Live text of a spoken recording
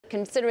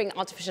considering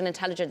artificial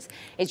intelligence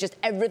is just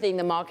everything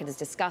the market is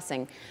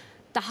discussing,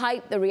 the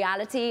hype, the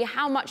reality,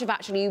 how much have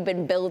actually you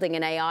been building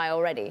in AI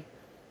already?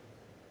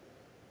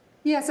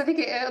 Yes, I think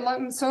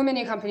so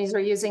many companies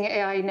are using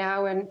AI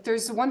now, and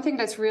there's one thing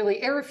that's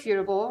really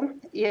irrefutable,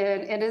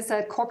 and it is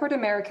that corporate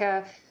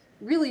America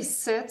really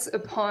sits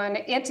upon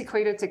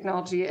antiquated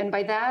technology. And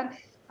by that,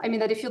 I mean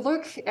that if you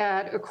look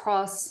at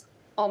across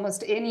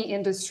almost any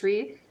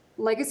industry,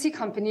 legacy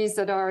companies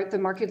that are the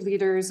market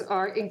leaders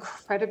are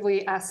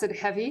incredibly asset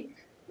heavy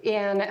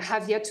and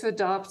have yet to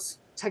adopt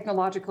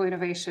technological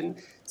innovation.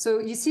 So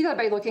you see that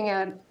by looking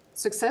at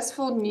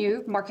successful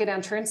new market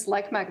entrants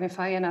like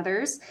Magnifi and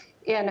others,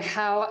 and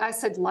how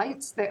asset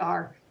light they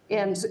are.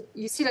 And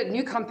you see that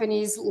new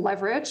companies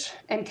leverage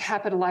and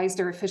capitalize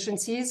their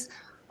efficiencies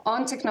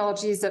on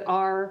technologies that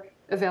are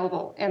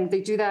available. And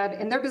they do that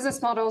in their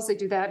business models, they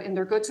do that in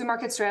their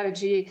go-to-market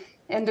strategy,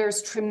 and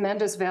there's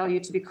tremendous value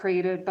to be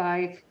created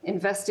by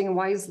investing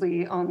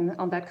wisely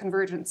on that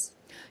convergence.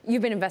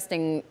 You've been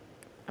investing,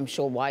 I'm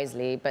sure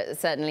wisely, but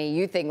certainly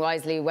you think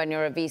wisely when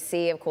you're a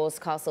VC, of course,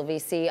 Castle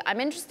VC.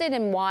 I'm interested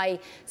in why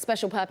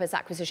special purpose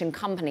acquisition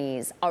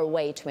companies are a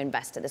way to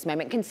invest at this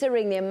moment,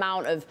 considering the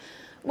amount of,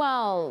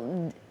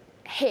 well,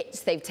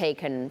 hits they've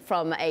taken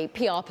from a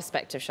PR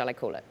perspective, shall I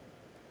call it?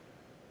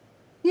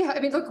 Yeah,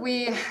 I mean, look,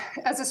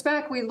 as a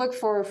SPAC, we look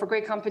for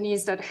great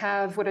companies that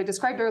have what I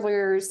described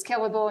earlier,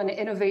 scalable and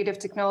innovative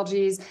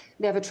technologies.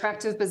 They have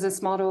attractive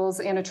business models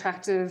and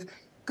attractive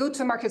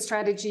go-to-market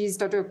strategies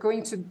that are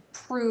going to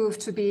prove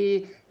to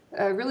be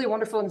really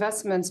wonderful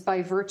investments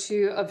by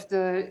virtue of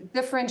the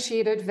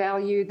differentiated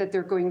value that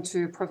they're going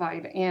to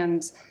provide.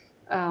 And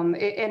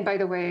by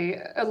the way,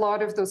 a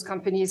lot of those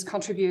companies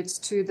contributes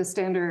to the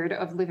standard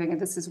of living, and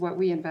this is what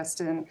we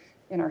invest in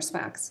our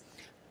SPACs.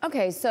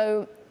 Okay,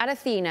 so at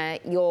Athena,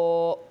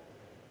 you're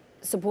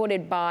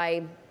supported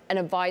by an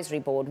advisory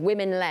board,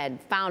 women-led,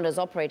 founders,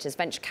 operators,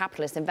 venture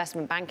capitalists,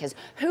 investment bankers.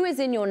 Who is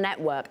in your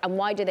network, and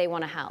why do they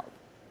want to help?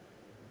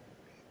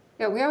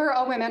 Yeah, we are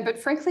all women, but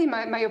frankly,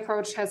 my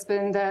approach has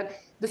been that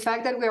the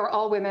fact that we are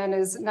all women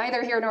is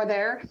neither here nor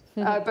there.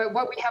 But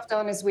what we have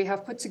done is we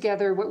have put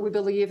together what we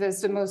believe is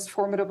the most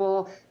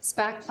formidable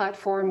SPAC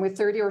platform with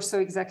 30 or so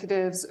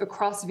executives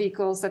across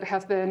vehicles that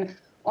have been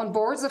on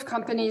boards of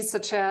companies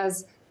such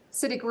as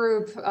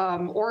Citigroup,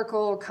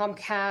 Oracle,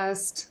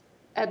 Comcast,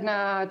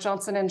 Aetna,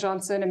 Johnson &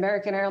 Johnson,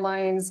 American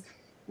Airlines,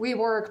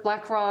 WeWork,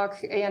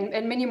 BlackRock,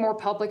 and many more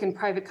public and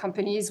private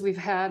companies. We've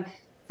had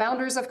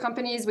founders of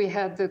companies. We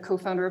had the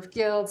co-founder of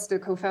Guilds, the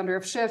co-founder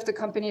of Shift, a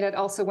company that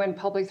also went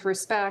public through a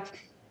SPAC,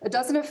 a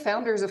dozen of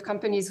founders of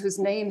companies whose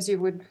names you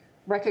would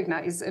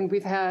recognize. And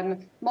we've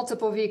had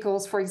multiple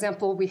vehicles. For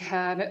example, we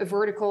had a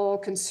vertical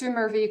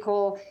consumer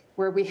vehicle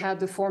where we had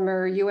the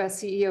former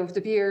US CEO of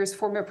De Beers,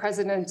 former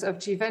president of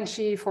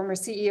Givenchy, former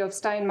CEO of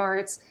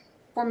Steinmart's,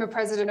 former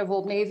president of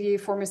Old Navy,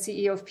 former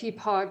CEO of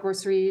Peapod,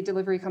 grocery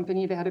delivery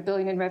company that had $1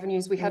 billion in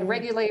revenues. We had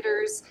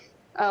regulators.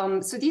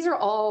 So these are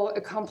all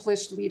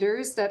accomplished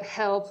leaders that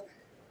help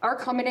our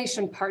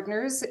combination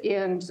partners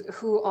and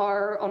who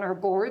are on our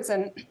boards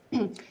and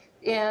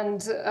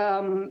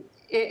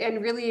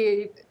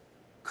really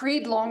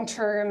create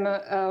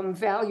long-term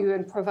value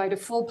and provide a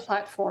full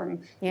platform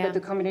that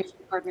the combination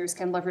partners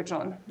can leverage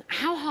on.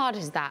 How hard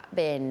has that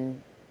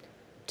been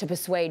to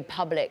persuade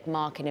public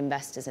market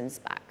investors in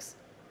SPACs?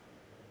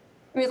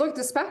 I mean, look,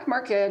 the SPAC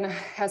market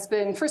has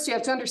been, first you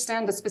have to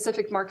understand the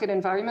specific market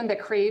environment that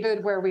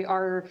created where we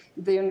are,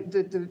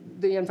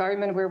 the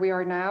environment where we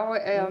are now.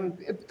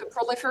 The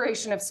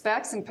proliferation of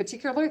SPACs in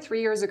particular, 3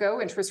 years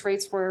ago, interest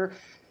rates were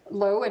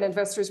low and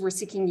investors were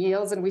seeking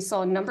yields, and we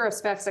saw a number of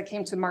SPACs that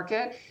came to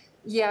market.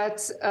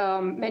 Yet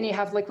many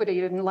have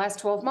liquidated. In the last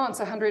 12 months,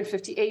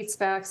 158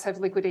 SPACs have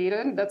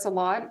liquidated. That's a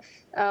lot.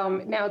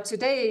 Now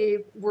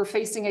today, we're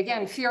facing,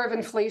 again, fear of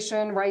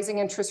inflation, rising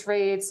interest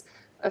rates,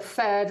 a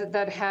Fed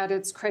that had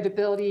its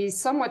credibility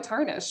somewhat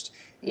tarnished,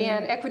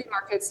 and equity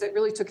markets that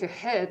really took a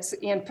hit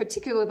and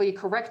particularly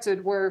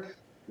corrected were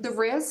the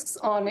risks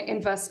on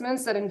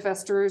investments that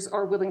investors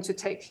are willing to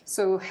take.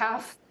 So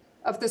half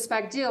of the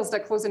SPAC deals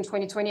that closed in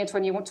 2020 and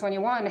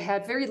 2021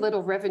 had very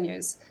little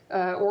revenues,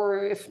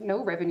 or if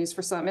no revenues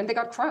for some, and they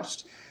got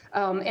crushed.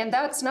 And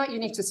that's not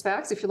unique to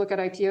SPACs. If you look at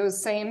IPOs,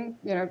 same,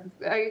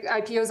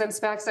 IPOs and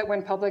SPACs that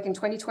went public in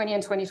 2020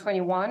 and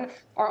 2021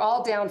 are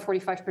all down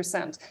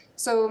 45%.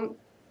 So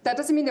that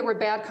doesn't mean they were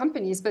bad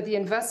companies, but the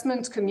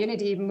investment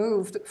community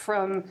moved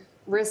from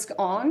risk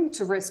on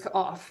to risk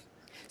off.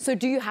 So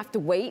do you have to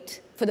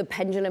wait for the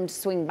pendulum to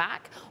swing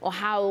back? Or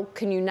how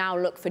can you now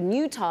look for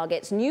new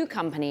targets, new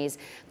companies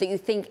that you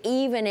think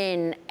even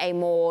in a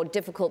more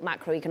difficult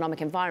macroeconomic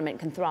environment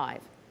can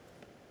thrive?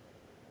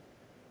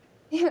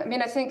 Yeah, I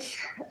mean, I think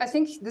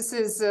this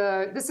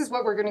is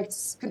what we're going to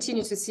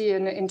continue to see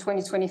in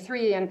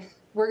 2023, and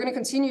we're going to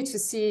continue to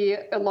see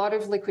a lot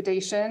of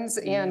liquidations,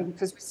 and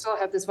because we still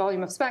have this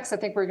volume of SPACs, I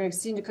think we're going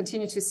to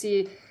continue to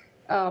see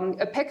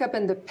a pickup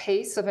in the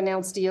pace of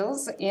announced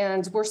deals,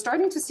 and we're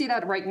starting to see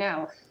that right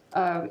now.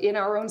 in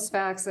our own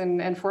SPACs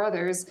and for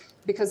others,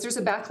 because there's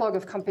a backlog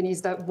of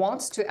companies that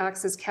want to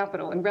access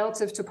capital. And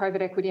relative to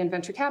private equity and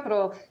venture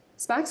capital,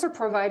 SPACs are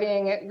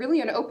providing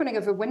really an opening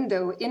of a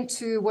window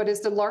into what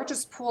is the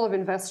largest pool of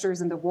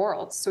investors in the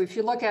world. So if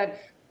you look at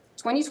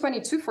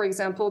 2022, for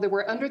example, there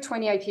were under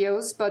 20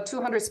 IPOs, but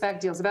 200 SPAC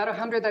deals, about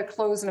 100 that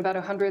closed and about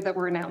 100 that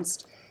were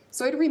announced.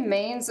 So it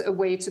remains a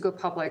way to go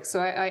public. So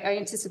I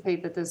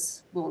anticipate that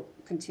this will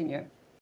continue.